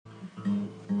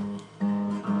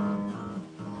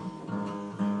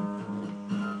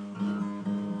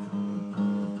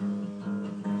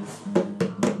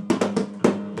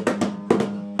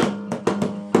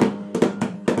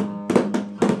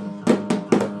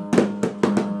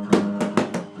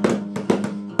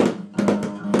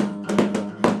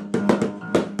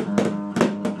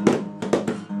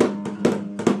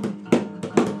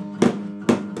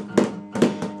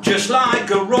just like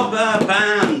a rubber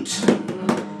band.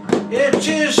 It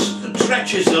just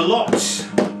stretches a lot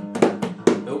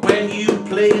when you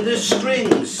play the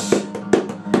strings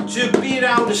to beat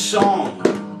out a song.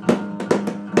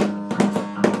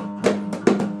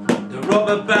 The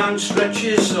rubber band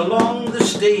stretches along the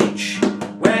stage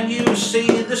when you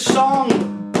see the song.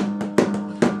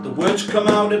 The words come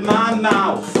out of my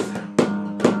mouth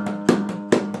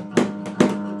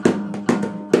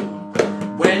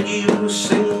when you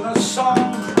sing a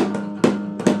song.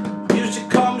 Music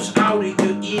comes out of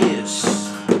your ears.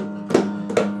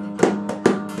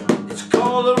 It's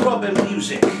called the rubber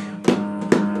music.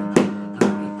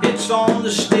 It's on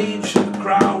the stage of the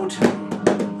crowd.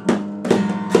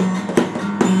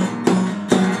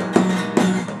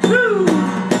 Woo!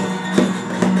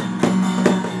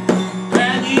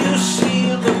 When you see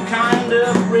the kind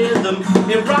of rhythm,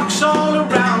 it rocks all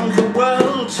around the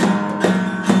world.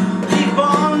 Keep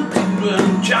on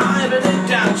jiving and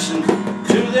dancing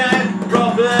to that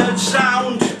rubber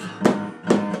sound.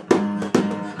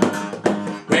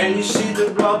 When you see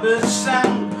the rubber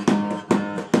sound,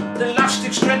 the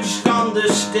elastic stretches on the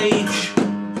stage.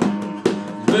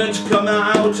 Words come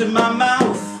out of my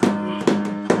mouth.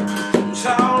 It's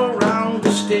all around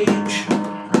the stage.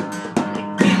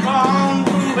 Keep on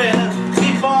moving,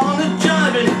 keep on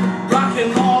jiving,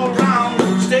 rocking all around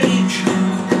the stage.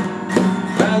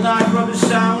 Well, that rubber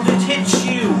sound, it hits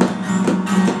you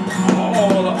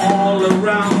all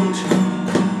around.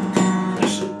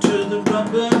 Listen to the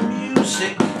rubber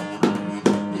music.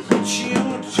 It hits you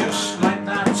just like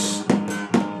that.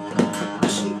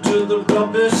 Listen to the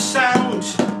rubber sound.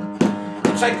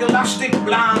 It's like elastic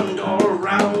band all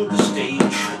around the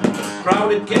stage.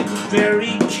 Crowd are getting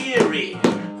very cheery,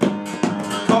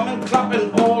 coming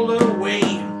clapping all the way.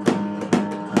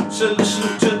 So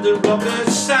listen to the rubber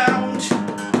sound.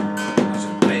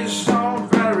 It plays all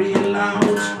very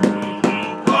loud.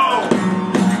 Whoa!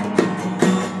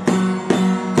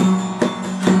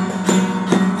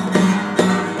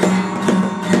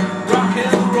 Rockin'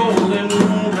 and rollin'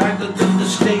 right to the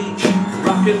stage.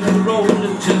 Rockin' and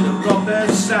rollin' to the rubber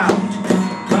sound.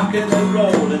 Rockin' and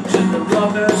rollin' to the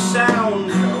rubber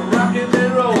sound. Rockin'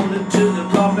 and rollin' to the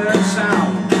rubber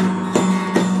sound.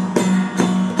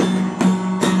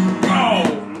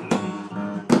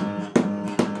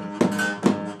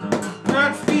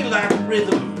 That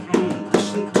rhythm,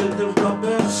 listen to the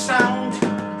rubber sound.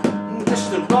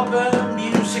 Listen to rubber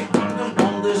music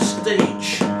on the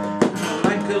stage,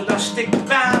 like elastic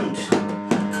band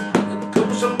that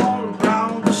goes all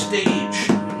around the stage.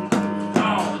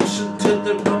 Oh, listen to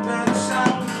the rubber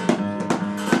sound.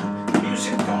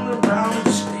 Music all around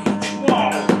the stage.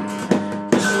 Whoa!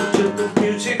 Listen to the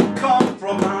music come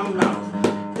from my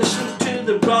mouth. Listen to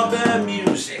the rubber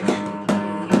music.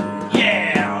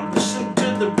 Yeah, listen to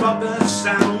the rubber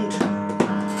sound.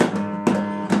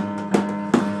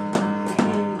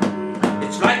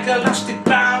 It's like elastic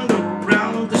band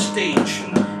around the stage.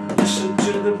 Listen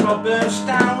to the rubber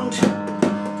sound.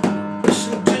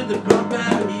 Listen to the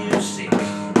rubber music.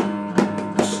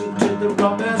 Listen to the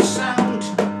rubber sound.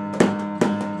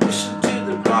 Listen to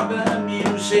the rubber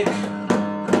music.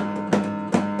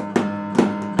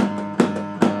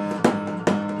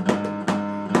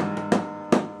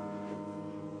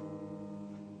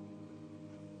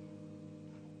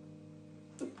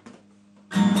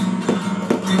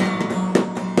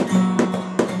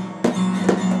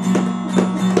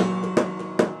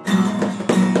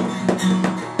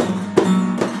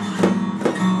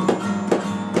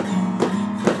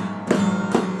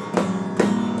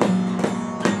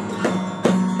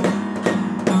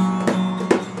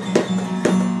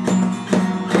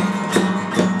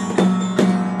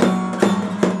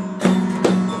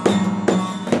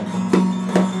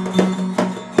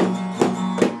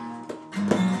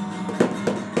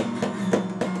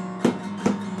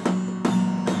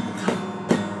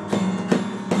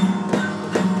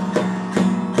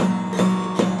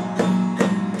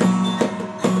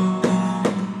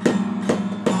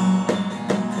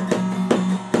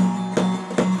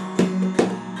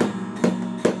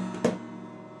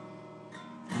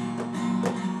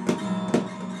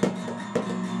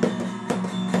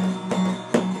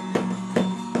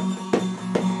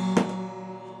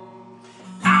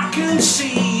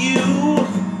 See you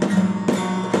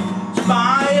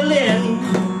smiling.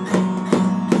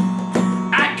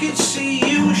 I can see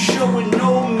you showing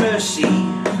no mercy.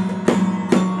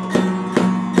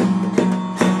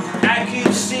 I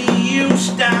can see you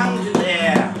standing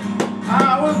there.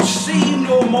 I will see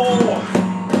no more.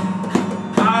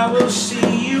 I will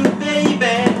see you,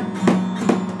 baby.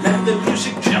 Let the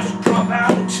music just drop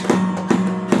out.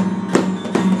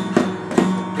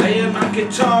 Play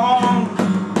guitar,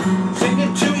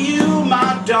 singing to you,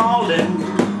 my darling.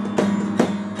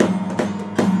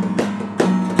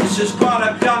 This is what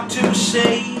I've got to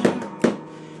say.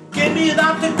 Give me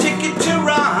that the ticket to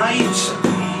ride.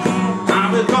 I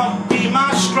will not be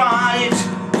my stride.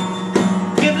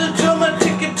 Give it to my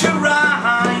ticket to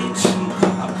ride.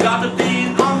 I've got to be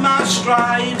on my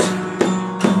stride.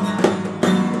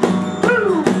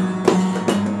 Woo!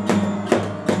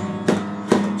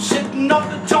 Sitting up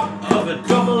the top of a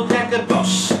double-decker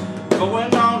bus,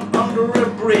 going on under a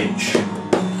bridge.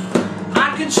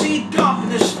 I can see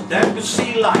darkness, I can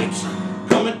see light,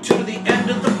 coming to the end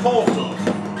of the portal.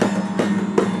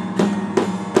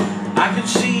 I can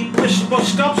see bus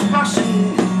stops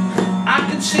passing. I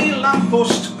can see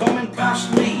lampposts coming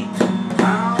past me.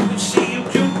 I can see you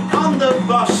jumping on the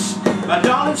bus. My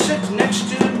darling sits next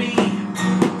to me.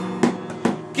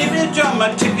 Give me John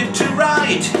my ticket to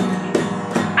ride.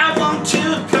 I want to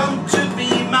come to be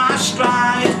my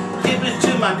stride. Give it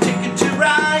to my ticket to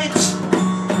ride.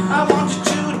 I want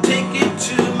to take it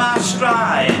to my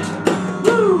stride.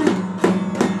 Woo!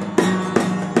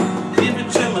 Give it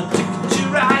to my ticket to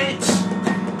ride.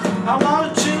 I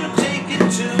want to take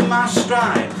it to my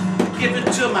stride. Give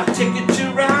it to my ticket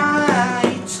to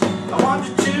ride. I want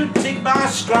to take my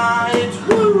stride.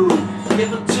 Woo!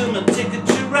 Give it to my ticket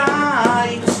to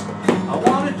ride. I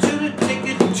wanted to take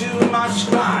it to my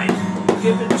stride.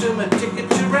 Give it to my ticket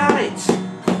to ride.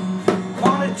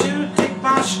 Wanted to take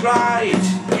my stride.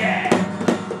 Yeah.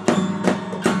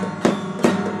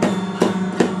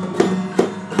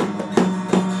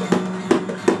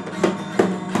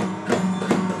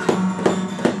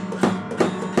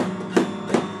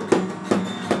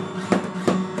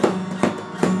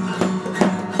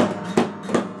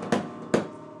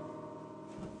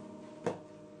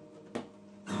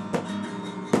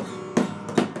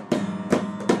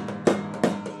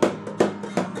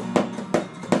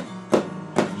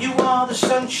 You are the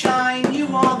sunshine, you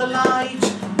are the light.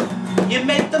 You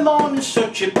make the morning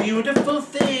such a beautiful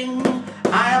thing.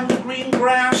 I am the green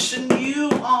grass and you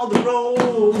are the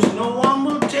rose. No one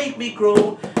will take me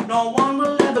grow, no one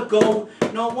will ever go,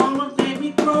 no one will make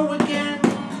me grow again.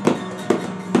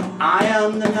 I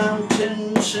am the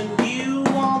mountains and you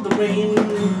are the rain.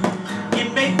 You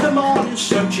make the morning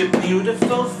such a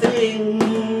beautiful thing.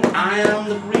 I am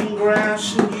the green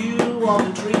grass and you are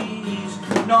the trees.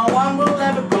 No one will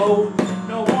ever go,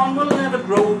 no one will ever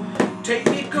grow. Take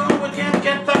me, go again,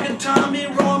 get back and tell me,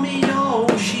 Romeo,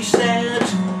 she said.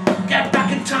 Get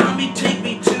back and tell me, take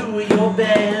me to your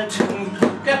bed.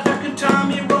 Get back and tell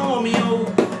me, Romeo,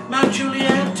 my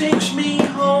Juliet takes me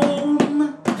home.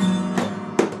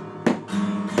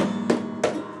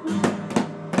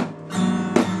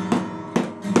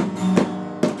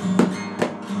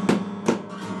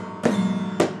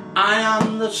 I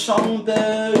am the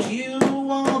songbird, you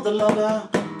are the lover.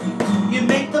 You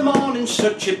make the morning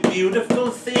such a beautiful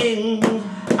thing.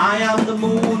 I am the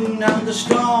moon and the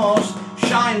stars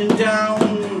shining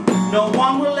down. No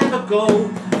one will ever go,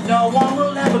 no one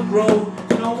will ever grow,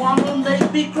 no one will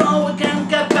make me grow again.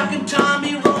 Get back in time,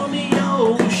 me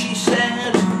Romeo, she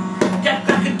said. Get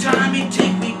back in time, me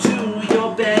take me to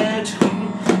your bed.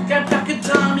 Get back in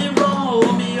time, me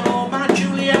Romeo, my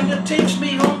Juliet takes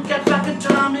me home. Get back in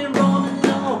time, me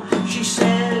Romeo, she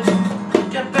said.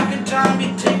 Get back in time,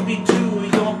 me take me to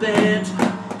your bed.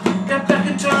 Get back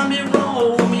in time, me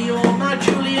Romeo, my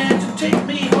Juliet, take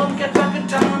me home. Get back in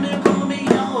time, me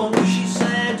Romeo, she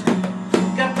said.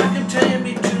 Get back and take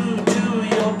me to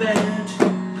your bed.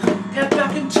 Get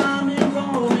back in time, me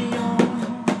Romeo,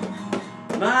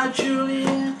 my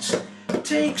Juliet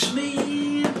takes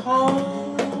me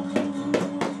home.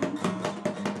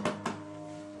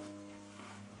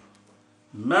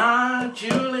 My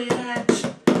Juliet,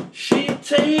 she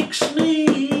takes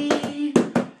me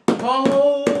home.